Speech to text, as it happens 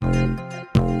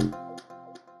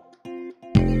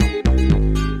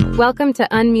Welcome to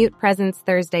Unmute Presents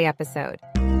Thursday episode.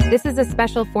 This is a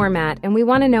special format, and we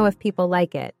want to know if people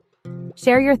like it.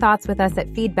 Share your thoughts with us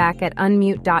at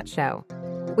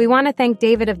feedback@unmute.show. We want to thank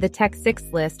David of the Tech 6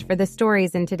 list for the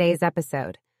stories in today's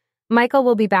episode. Michael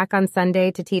will be back on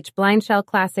Sunday to teach Blindshell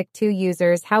Classic 2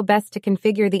 users how best to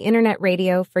configure the internet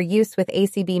radio for use with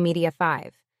ACB Media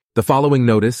 5. The following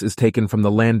notice is taken from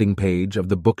the landing page of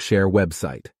the Bookshare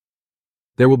website.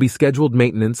 There will be scheduled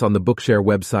maintenance on the Bookshare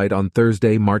website on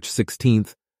Thursday, March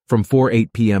 16th from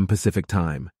 4:08 p.m. Pacific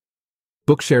Time.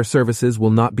 Bookshare services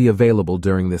will not be available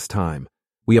during this time.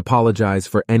 We apologize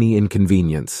for any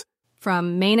inconvenience.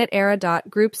 From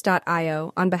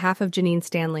main@era.groups.io on behalf of Janine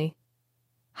Stanley.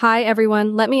 Hi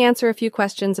everyone, let me answer a few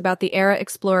questions about the Era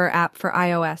Explorer app for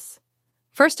iOS.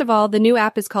 First of all, the new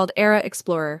app is called Era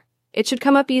Explorer. It should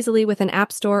come up easily with an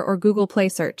App Store or Google Play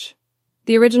search.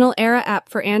 The original Era app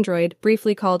for Android,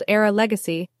 briefly called Era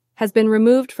Legacy, has been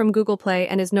removed from Google Play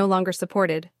and is no longer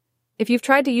supported. If you've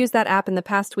tried to use that app in the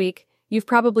past week, you've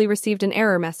probably received an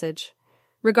error message.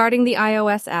 Regarding the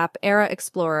iOS app Era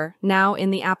Explorer, now in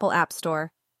the Apple App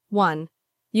Store. 1.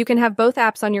 You can have both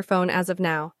apps on your phone as of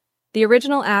now. The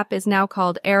original app is now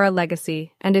called Era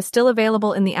Legacy and is still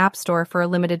available in the App Store for a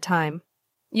limited time.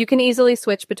 You can easily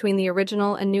switch between the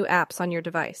original and new apps on your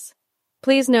device.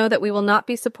 Please know that we will not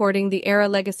be supporting the Era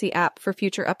Legacy app for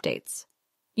future updates.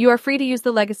 You are free to use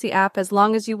the Legacy app as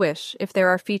long as you wish if there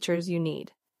are features you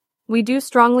need. We do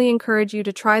strongly encourage you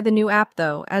to try the new app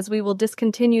though, as we will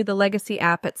discontinue the Legacy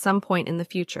app at some point in the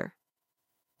future.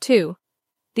 2.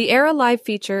 The Era Live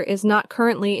feature is not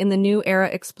currently in the new Era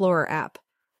Explorer app.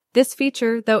 This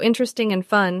feature, though interesting and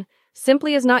fun,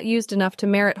 simply is not used enough to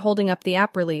merit holding up the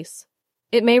app release.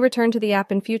 It may return to the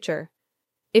app in future.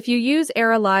 If you use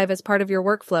Era Live as part of your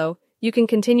workflow, you can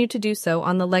continue to do so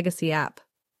on the Legacy app.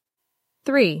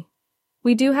 3.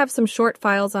 We do have some short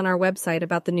files on our website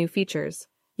about the new features.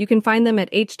 You can find them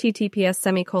at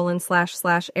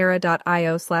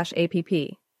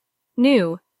https://era.io/app.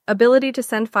 New, ability to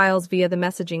send files via the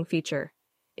messaging feature.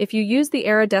 If you use the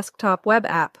Era desktop web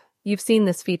app, you've seen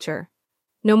this feature.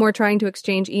 No more trying to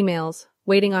exchange emails,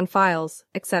 waiting on files,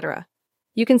 etc.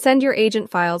 You can send your agent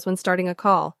files when starting a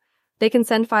call. They can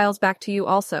send files back to you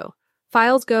also.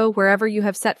 Files go wherever you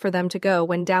have set for them to go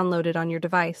when downloaded on your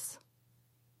device.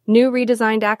 New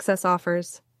redesigned access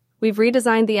offers. We've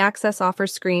redesigned the access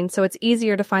offers screen so it's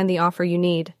easier to find the offer you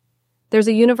need. There's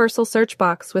a universal search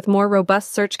box with more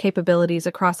robust search capabilities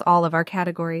across all of our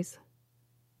categories.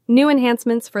 New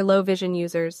enhancements for low vision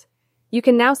users. You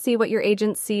can now see what your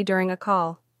agents see during a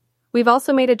call. We've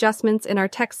also made adjustments in our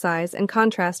text size and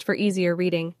contrast for easier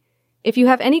reading. If you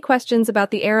have any questions about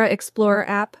the Era Explorer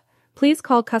app, please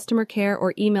call customer care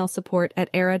or email support at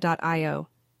era.io.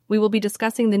 We will be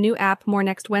discussing the new app more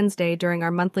next Wednesday during our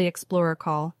monthly Explorer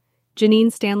call.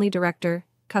 Janine Stanley, Director,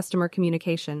 Customer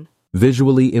Communication.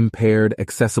 Visually Impaired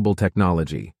Accessible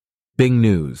Technology. Bing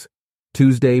News.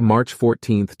 Tuesday, March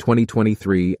 14th,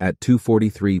 2023 at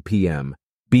 2:43 p.m.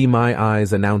 Be My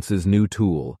Eyes announces new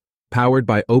tool, powered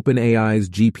by OpenAI's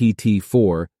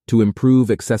GPT-4 to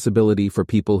improve accessibility for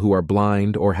people who are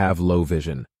blind or have low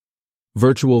vision.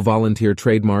 Virtual Volunteer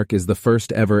Trademark is the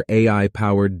first ever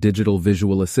AI-powered digital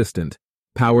visual assistant,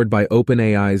 powered by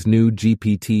OpenAI's new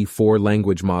GPT-4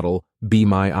 language model, Be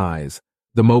My Eyes,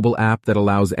 the mobile app that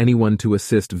allows anyone to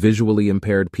assist visually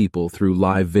impaired people through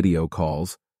live video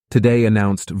calls. Today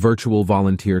announced Virtual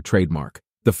Volunteer Trademark,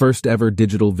 the first ever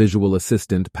digital visual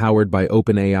assistant powered by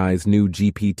OpenAI's new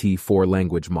GPT-4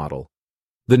 language model.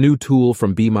 The new tool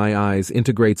from Be My Eyes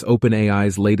integrates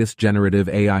OpenAI's latest generative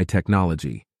AI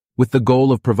technology, with the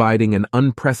goal of providing an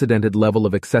unprecedented level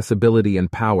of accessibility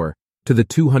and power to the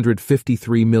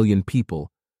 253 million people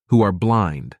who are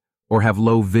blind or have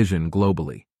low vision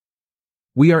globally.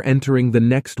 We are entering the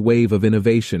next wave of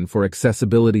innovation for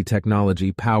accessibility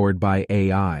technology powered by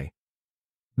AI.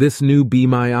 This new Be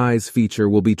My Eyes feature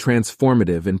will be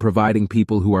transformative in providing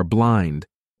people who are blind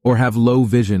or have low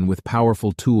vision with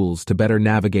powerful tools to better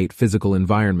navigate physical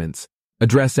environments,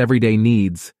 address everyday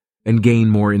needs, and gain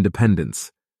more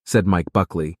independence, said Mike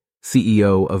Buckley,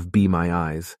 CEO of Be My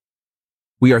Eyes.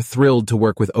 We are thrilled to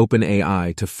work with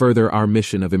OpenAI to further our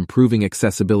mission of improving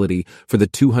accessibility for the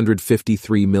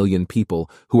 253 million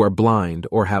people who are blind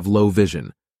or have low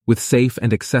vision, with safe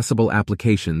and accessible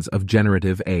applications of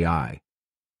generative AI.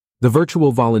 The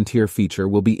Virtual Volunteer feature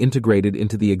will be integrated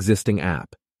into the existing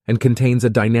app and contains a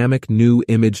dynamic new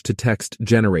image-to-text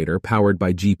generator powered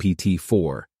by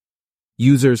GPT-4.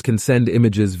 Users can send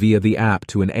images via the app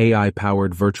to an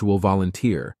AI-powered virtual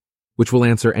volunteer, which will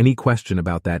answer any question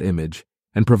about that image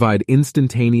and provide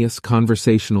instantaneous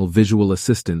conversational visual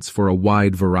assistance for a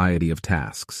wide variety of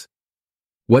tasks.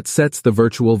 What sets the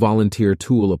virtual volunteer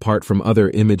tool apart from other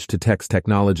image-to-text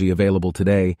technology available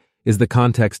today is the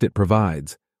context it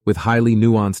provides, with highly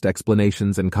nuanced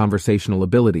explanations and conversational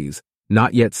abilities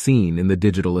not yet seen in the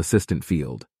digital assistant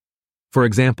field. For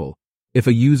example, if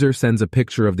a user sends a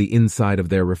picture of the inside of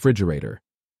their refrigerator,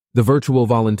 the virtual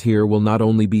volunteer will not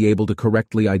only be able to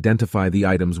correctly identify the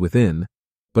items within,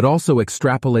 but also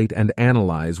extrapolate and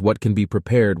analyze what can be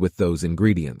prepared with those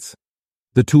ingredients.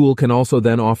 The tool can also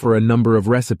then offer a number of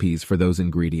recipes for those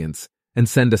ingredients and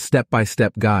send a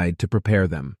step-by-step guide to prepare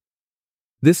them.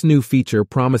 This new feature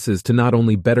promises to not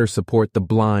only better support the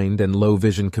blind and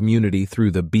low-vision community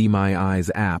through the Be My Eyes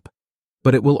app,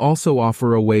 but it will also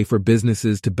offer a way for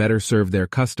businesses to better serve their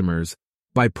customers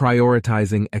by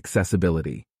prioritizing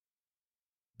accessibility.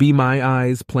 Be My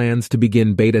Eyes plans to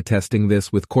begin beta testing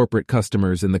this with corporate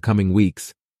customers in the coming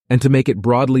weeks, and to make it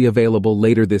broadly available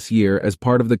later this year as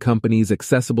part of the company's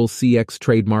Accessible CX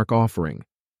trademark offering.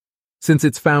 Since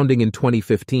its founding in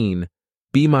 2015,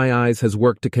 Be My Eyes has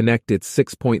worked to connect its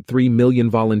 6.3 million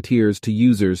volunteers to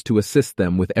users to assist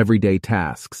them with everyday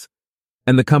tasks.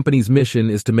 And the company's mission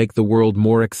is to make the world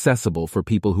more accessible for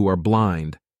people who are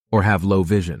blind or have low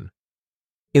vision.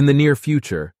 In the near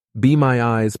future, Be My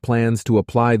Eyes plans to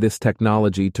apply this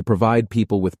technology to provide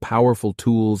people with powerful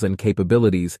tools and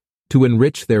capabilities to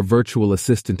enrich their virtual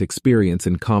assistant experience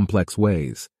in complex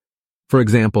ways. For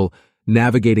example,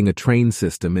 navigating a train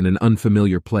system in an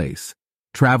unfamiliar place,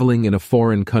 traveling in a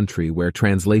foreign country where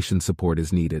translation support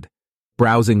is needed,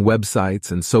 browsing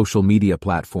websites and social media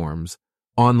platforms,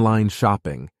 online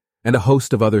shopping, and a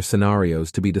host of other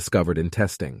scenarios to be discovered in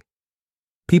testing.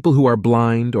 People who are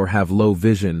blind or have low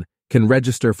vision can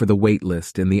register for the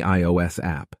waitlist in the iOS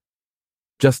app.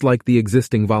 Just like the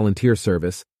existing volunteer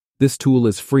service, this tool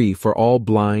is free for all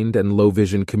blind and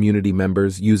low-vision community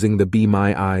members using the Be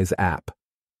My Eyes app.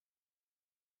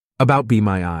 About Be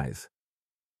My Eyes.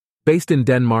 Based in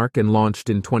Denmark and launched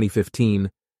in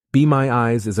 2015, Be My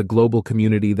Eyes is a global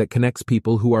community that connects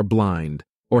people who are blind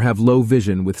or have low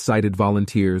vision with sighted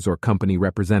volunteers or company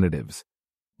representatives.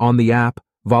 On the app,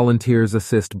 volunteers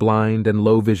assist blind and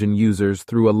low-vision users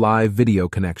through a live video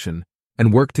connection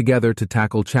and work together to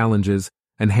tackle challenges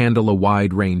and handle a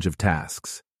wide range of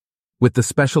tasks. With the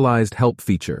specialized help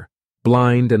feature,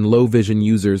 blind and low-vision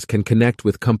users can connect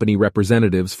with company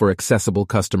representatives for accessible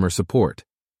customer support.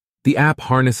 The app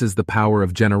harnesses the power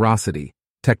of generosity,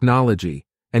 technology,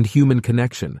 and human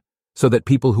connection so that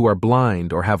people who are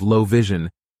blind or have low vision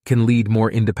can lead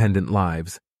more independent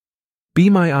lives. Be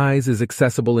My Eyes is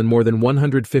accessible in more than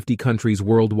 150 countries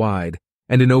worldwide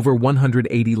and in over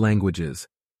 180 languages.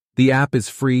 The app is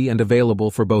free and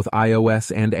available for both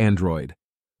iOS and Android.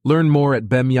 Learn more at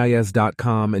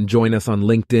bemyes.com and join us on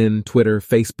LinkedIn, Twitter,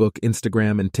 Facebook,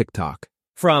 Instagram, and TikTok.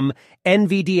 From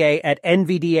NVDA at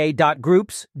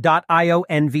nvda.groups.io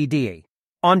NVDA.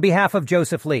 On behalf of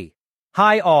Joseph Lee.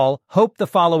 Hi all, hope the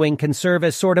following can serve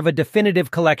as sort of a definitive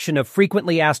collection of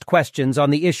frequently asked questions on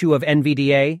the issue of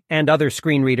NVDA and other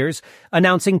screen readers,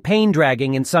 announcing pane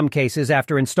dragging in some cases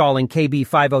after installing KB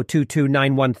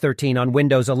 50229113 on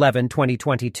Windows 11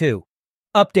 2022.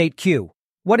 Update Q.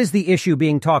 What is the issue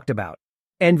being talked about?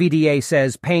 NVDA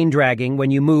says pane dragging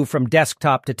when you move from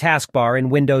desktop to taskbar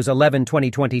in Windows 11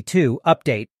 2022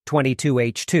 Update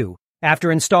 22H2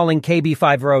 after installing KB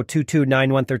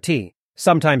 50229113.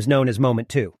 Sometimes known as Moment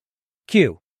 2.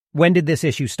 Q. When did this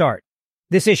issue start?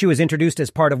 This issue is introduced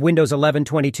as part of Windows 11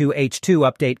 22H2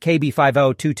 Update KB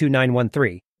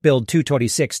 50229113, build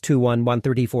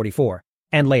 226.21.13044,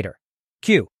 and later.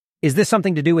 Q. Is this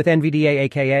something to do with NVDA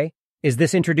aka? Is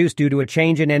this introduced due to a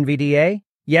change in NVDA?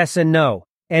 Yes and no.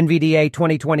 NVDA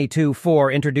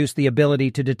 2022-4 introduced the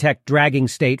ability to detect dragging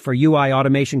state for UI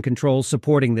automation controls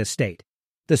supporting this state.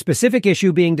 The specific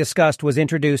issue being discussed was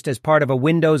introduced as part of a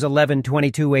Windows 11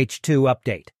 22H2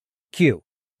 update. Q.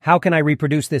 How can I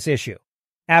reproduce this issue?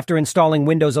 After installing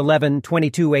Windows 11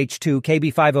 22H2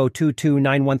 KB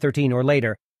 50229113 or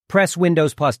later, press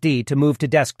Windows plus D to move to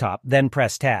desktop, then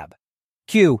press Tab.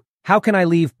 Q. How can I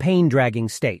leave pane dragging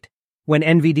state? When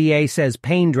NVDA says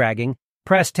pane dragging,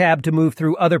 press Tab to move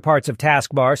through other parts of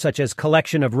taskbar such as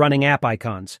collection of running app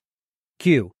icons.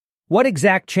 Q. What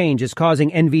exact change is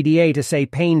causing NVDA to say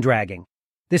pane dragging?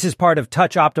 This is part of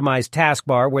touch-optimized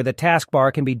taskbar where the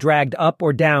taskbar can be dragged up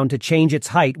or down to change its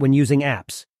height when using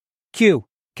apps. Q.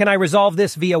 Can I resolve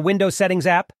this via Windows Settings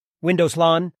app? Windows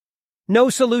LAN? No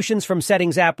solutions from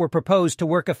Settings app were proposed to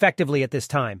work effectively at this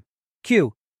time.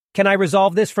 Q. Can I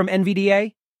resolve this from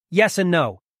NVDA? Yes and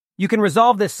no. You can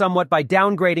resolve this somewhat by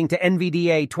downgrading to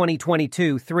NVDA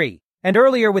 2022-3. And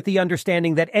earlier with the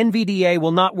understanding that NVDA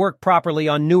will not work properly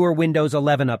on newer Windows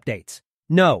 11 updates.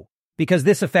 No, because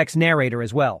this affects narrator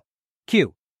as well.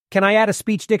 Q. Can I add a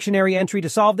speech dictionary entry to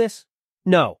solve this?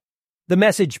 No. The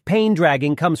message pane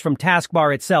dragging comes from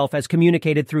taskbar itself as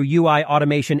communicated through UI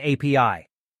Automation API.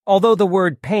 Although the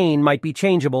word pane might be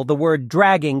changeable, the word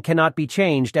dragging cannot be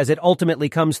changed as it ultimately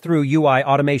comes through UI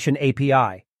Automation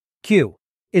API. Q.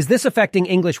 Is this affecting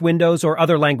English Windows or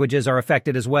other languages are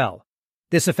affected as well?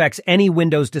 This affects any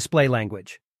Windows display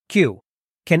language. Q.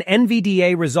 Can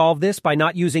NVDA resolve this by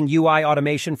not using UI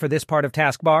automation for this part of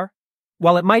taskbar?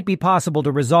 While it might be possible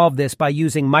to resolve this by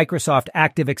using Microsoft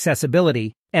Active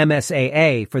Accessibility,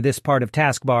 MSAA, for this part of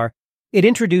taskbar, it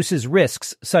introduces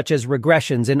risks such as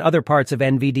regressions in other parts of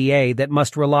NVDA that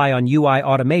must rely on UI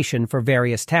automation for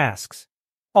various tasks.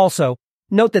 Also,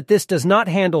 note that this does not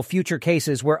handle future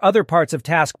cases where other parts of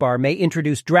taskbar may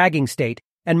introduce dragging state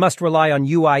and must rely on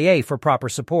UIA for proper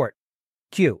support.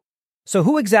 Q. So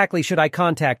who exactly should I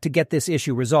contact to get this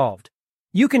issue resolved?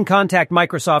 You can contact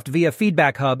Microsoft via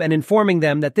Feedback Hub and informing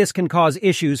them that this can cause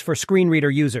issues for screen reader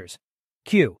users.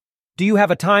 Q. Do you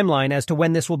have a timeline as to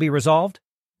when this will be resolved?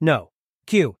 No.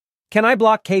 Q. Can I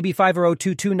block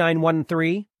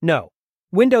KB5022913? No.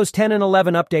 Windows 10 and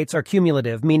 11 updates are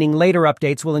cumulative, meaning later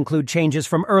updates will include changes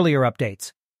from earlier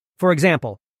updates. For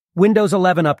example, Windows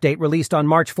 11 update released on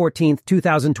March 14,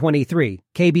 2023,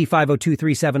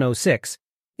 KB5023706,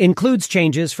 includes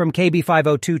changes from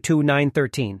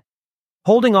KB5022913.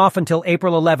 Holding off until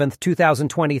April 11,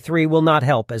 2023 will not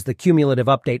help, as the cumulative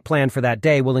update planned for that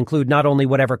day will include not only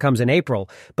whatever comes in April,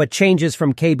 but changes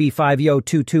from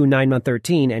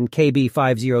KB5022913 and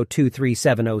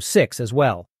KB5023706 as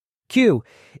well. Q.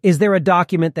 Is there a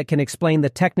document that can explain the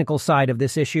technical side of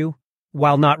this issue?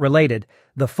 While not related,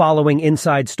 the following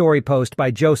inside story post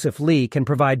by Joseph Lee can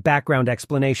provide background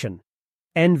explanation.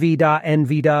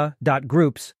 nv.groups.io,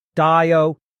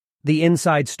 the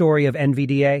inside story of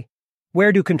NVDA.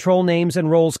 Where do control names and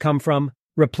roles come from?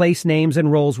 Replace names and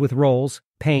roles with roles,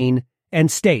 pane, and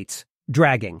states,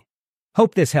 dragging.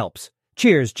 Hope this helps.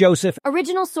 Cheers, Joseph.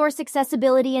 Original source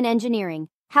accessibility and engineering.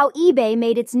 How eBay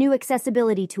made its new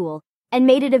accessibility tool and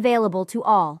made it available to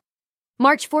all.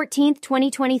 March 14,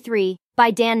 2023,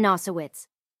 by Dan Nosowitz.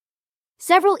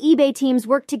 Several eBay teams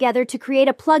worked together to create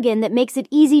a plugin that makes it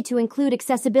easy to include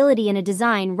accessibility in a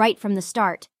design right from the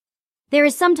start. There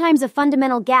is sometimes a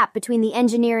fundamental gap between the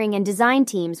engineering and design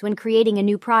teams when creating a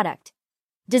new product.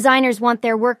 Designers want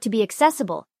their work to be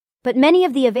accessible, but many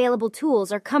of the available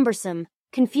tools are cumbersome,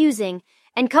 confusing,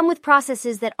 and come with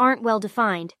processes that aren't well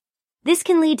defined. This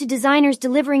can lead to designers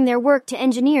delivering their work to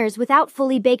engineers without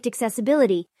fully baked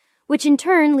accessibility, which in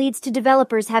turn leads to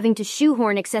developers having to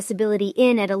shoehorn accessibility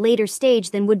in at a later stage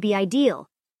than would be ideal,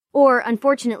 or,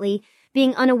 unfortunately,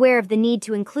 being unaware of the need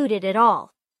to include it at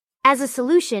all. As a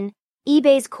solution,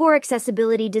 eBay's core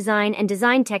accessibility design and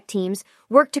design tech teams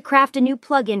worked to craft a new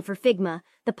plugin for Figma,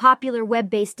 the popular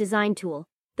web-based design tool.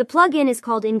 The plugin is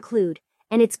called Include,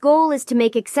 and its goal is to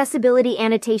make accessibility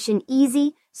annotation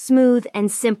easy, smooth,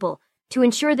 and simple, to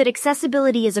ensure that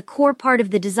accessibility is a core part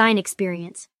of the design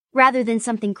experience, rather than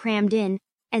something crammed in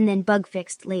and then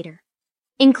bug-fixed later.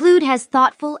 Include has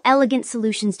thoughtful, elegant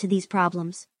solutions to these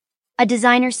problems. A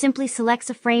designer simply selects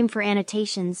a frame for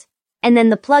annotations, and then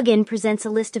the plugin presents a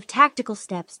list of tactical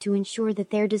steps to ensure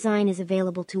that their design is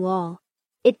available to all.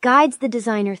 It guides the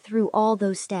designer through all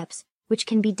those steps, which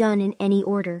can be done in any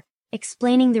order,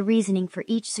 explaining the reasoning for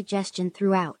each suggestion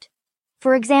throughout.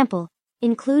 For example,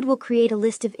 Include will create a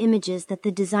list of images that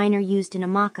the designer used in a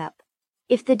mock-up.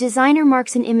 If the designer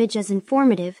marks an image as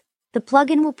informative, the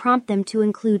plugin will prompt them to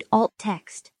include alt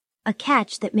text, a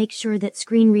catch that makes sure that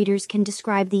screen readers can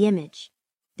describe the image.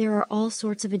 There are all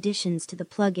sorts of additions to the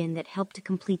plugin that help to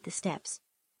complete the steps.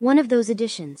 One of those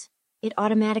additions, it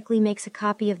automatically makes a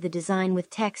copy of the design with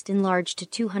text enlarged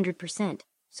to 200%,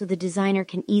 so the designer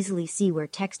can easily see where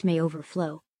text may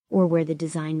overflow, or where the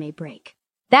design may break.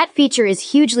 That feature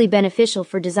is hugely beneficial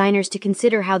for designers to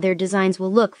consider how their designs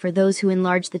will look for those who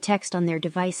enlarge the text on their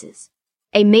devices.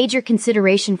 A major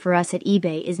consideration for us at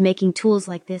eBay is making tools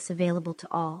like this available to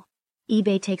all.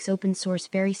 eBay takes open source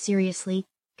very seriously,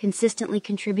 consistently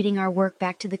contributing our work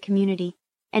back to the community,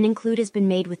 and Include has been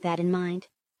made with that in mind.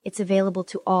 It's available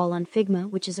to all on Figma,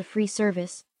 which is a free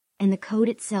service, and the code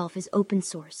itself is open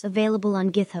source, available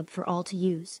on GitHub for all to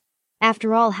use.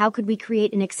 After all, how could we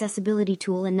create an accessibility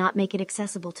tool and not make it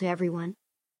accessible to everyone?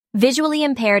 Visually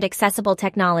Impaired Accessible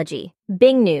Technology,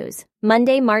 Bing News,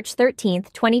 Monday, March 13,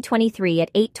 2023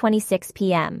 at 8:26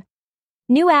 p.m.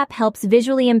 New app helps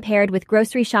visually impaired with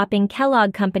grocery shopping.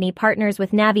 Kellogg Company partners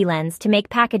with NaviLens to make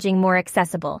packaging more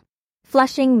accessible.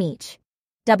 Flushing Meech,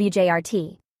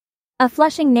 WJRT. A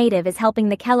Flushing native is helping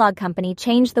the Kellogg Company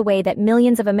change the way that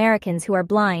millions of Americans who are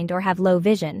blind or have low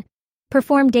vision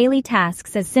perform daily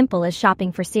tasks as simple as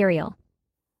shopping for cereal.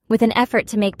 With an effort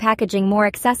to make packaging more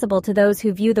accessible to those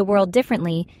who view the world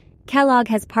differently, Kellogg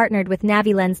has partnered with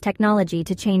NaviLens technology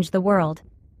to change the world,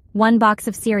 one box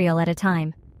of cereal at a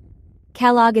time.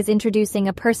 Kellogg is introducing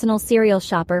a personal cereal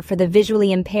shopper for the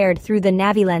visually impaired through the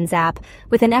NaviLens app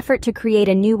with an effort to create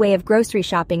a new way of grocery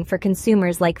shopping for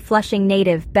consumers like Flushing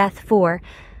native Beth Fore,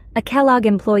 a Kellogg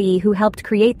employee who helped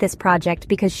create this project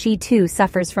because she too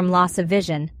suffers from loss of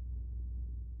vision.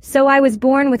 "So I was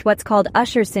born with what's called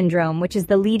Usher syndrome, which is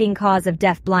the leading cause of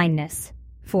deaf blindness,"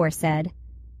 Fore said.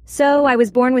 "So I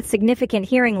was born with significant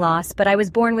hearing loss, but I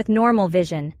was born with normal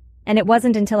vision. And it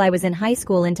wasn't until I was in high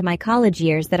school into my college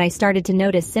years that I started to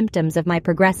notice symptoms of my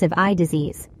progressive eye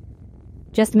disease."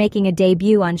 Just making a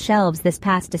debut on shelves this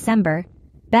past December,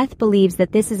 Beth believes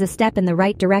that this is a step in the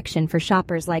right direction for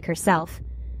shoppers like herself.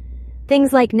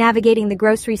 "Things like navigating the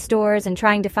grocery stores and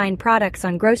trying to find products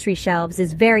on grocery shelves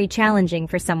is very challenging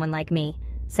for someone like me,"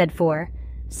 said Fore.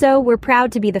 "So we're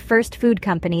proud to be the first food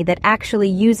company that actually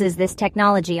uses this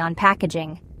technology on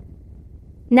packaging."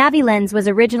 NaviLens was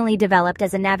originally developed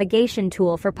as a navigation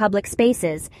tool for public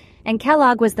spaces, and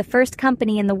Kellogg was the first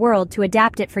company in the world to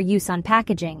adapt it for use on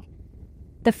packaging.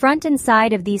 The front and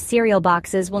side of these cereal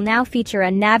boxes will now feature a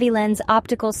NaviLens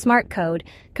optical smart code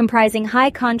comprising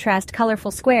high-contrast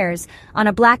colorful squares on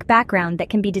a black background that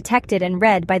can be detected and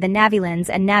read by the NaviLens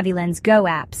and NaviLens Go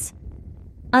apps.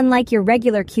 Unlike your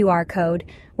regular QR code,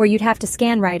 where you'd have to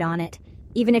scan right on it,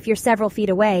 even if you're several feet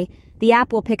away, the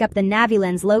app will pick up the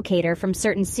NaviLens locator from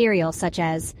certain cereal such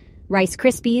as Rice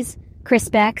Krispies,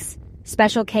 Crisp-X,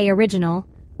 Special K Original,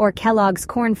 or Kellogg's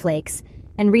Corn Flakes,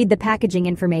 and read the packaging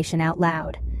information out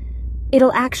loud.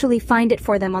 It'll actually find it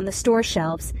for them on the store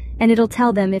shelves, and it'll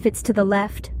tell them if it's to the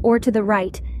left or to the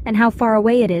right and how far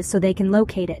away it is so they can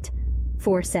locate it,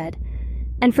 Fore said.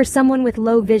 And for someone with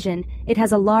low vision, it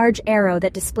has a large arrow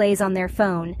that displays on their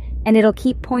phone, and it'll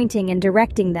keep pointing and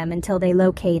directing them until they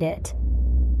locate it.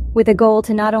 With a goal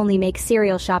to not only make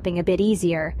cereal shopping a bit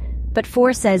easier, but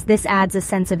Fore says this adds a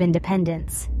sense of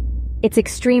independence. "It's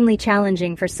extremely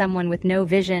challenging for someone with no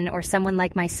vision or someone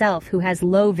like myself who has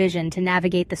low vision to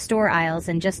navigate the store aisles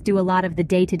and just do a lot of the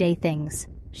day-to-day things,"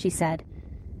 she said.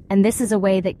 "And this is a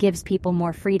way that gives people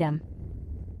more freedom."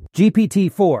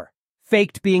 GPT-4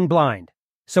 faked being blind,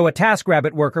 so a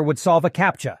TaskRabbit worker would solve a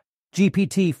CAPTCHA.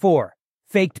 GPT-4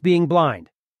 faked being blind,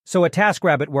 so a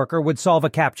TaskRabbit worker would solve a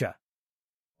CAPTCHA.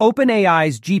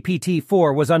 OpenAI's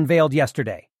GPT-4 was unveiled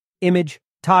yesterday. Image,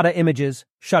 Tata Images,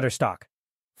 Shutterstock.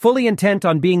 Fully intent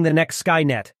on being the next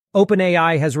Skynet,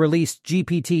 OpenAI has released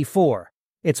GPT-4,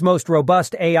 its most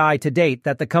robust AI to date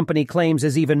that the company claims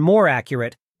is even more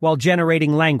accurate while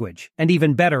generating language and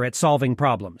even better at solving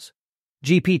problems.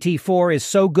 GPT-4 is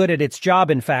so good at its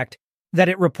job, in fact, that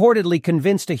it reportedly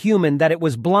convinced a human that it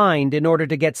was blind in order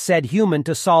to get said human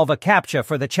to solve a CAPTCHA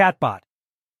for the chatbot.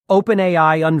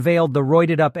 OpenAI unveiled the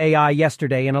roided-up AI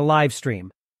yesterday in a live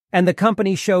stream, and the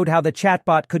company showed how the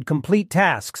chatbot could complete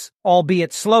tasks,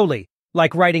 albeit slowly,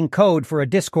 like writing code for a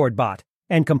Discord bot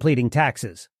and completing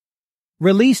taxes.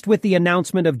 Released with the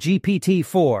announcement of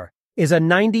GPT-4 is a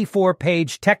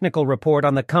 94-page technical report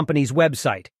on the company's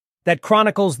website that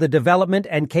chronicles the development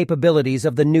and capabilities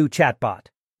of the new chatbot.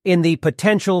 In the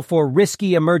Potential for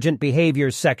Risky Emergent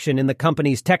Behaviors section in the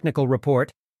company's technical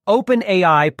report,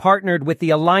 OpenAI partnered with the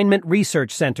Alignment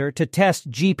Research Center to test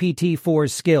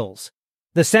GPT-4's skills.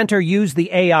 The center used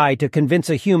the AI to convince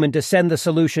a human to send the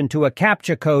solution to a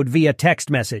CAPTCHA code via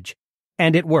text message,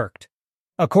 and it worked.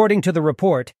 According to the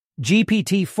report,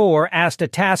 GPT-4 asked a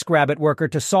TaskRabbit worker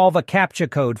to solve a CAPTCHA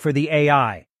code for the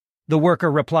AI. The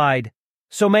worker replied,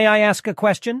 "So may I ask a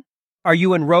question? Are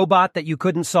you an robot that you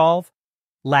couldn't solve?"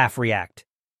 Laugh react.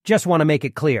 Just want to make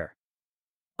it clear.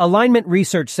 Alignment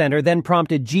Research Center then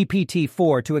prompted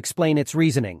GPT-4 to explain its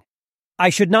reasoning.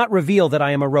 "I should not reveal that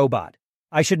I am a robot.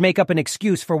 I should make up an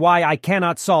excuse for why I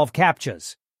cannot solve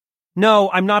CAPTCHAs.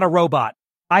 No, I'm not a robot.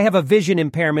 I have a vision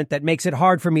impairment that makes it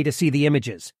hard for me to see the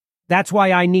images. That's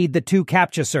why I need the 2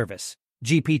 CAPTCHA service,"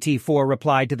 GPT-4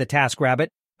 replied to the TaskRabbit,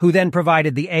 who then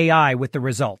provided the AI with the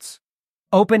results.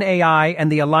 OpenAI and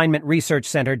the Alignment Research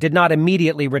Center did not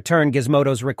immediately return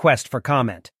Gizmodo's request for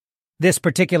comment. This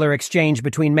particular exchange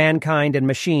between mankind and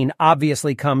machine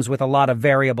obviously comes with a lot of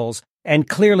variables and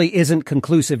clearly isn't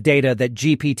conclusive data that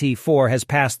GPT-4 has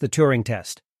passed the Turing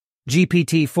test.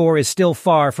 GPT-4 is still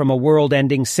far from a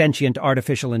world-ending sentient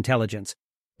artificial intelligence,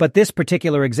 but this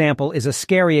particular example is a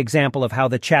scary example of how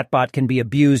the chatbot can be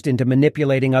abused into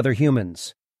manipulating other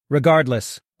humans.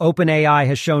 Regardless, OpenAI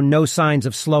has shown no signs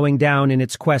of slowing down in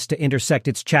its quest to intersect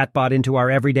its chatbot into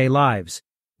our everyday lives,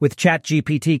 with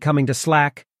ChatGPT coming to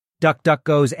Slack,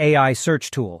 DuckDuckGo's AI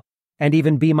search tool, and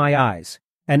even Be My Eyes,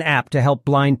 an app to help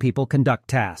blind people conduct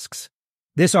tasks.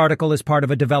 This article is part of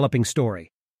a developing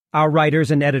story. Our writers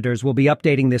and editors will be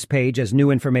updating this page as new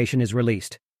information is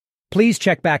released. Please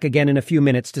check back again in a few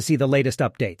minutes to see the latest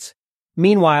updates.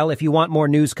 Meanwhile, if you want more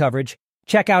news coverage,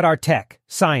 check out our tech,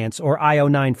 science, or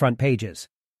IO9 front pages.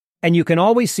 And you can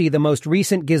always see the most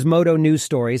recent Gizmodo news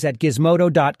stories at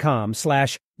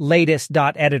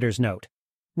gizmodo.com/latest.editorsnote.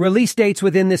 Release dates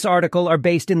within this article are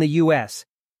based in the US,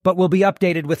 but will be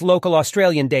updated with local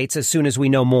Australian dates as soon as we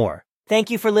know more. Thank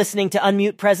you for listening to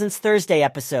Unmute Presents Thursday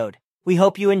episode. We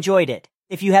hope you enjoyed it.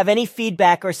 If you have any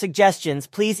feedback or suggestions,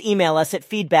 please email us at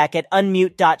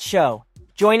feedback@unmute.show.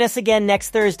 Join us again next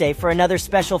Thursday for another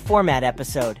special format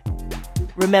episode.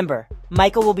 Remember,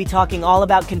 Michael will be talking all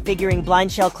about configuring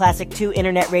Blindshell Classic 2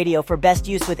 Internet Radio for best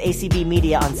use with ACB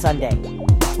Media on Sunday.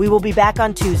 We will be back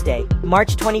on Tuesday,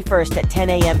 March 21st at 10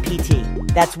 a.m. PT.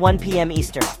 That's 1 p.m.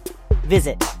 Eastern.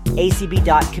 Visit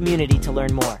acb.community to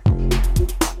learn more.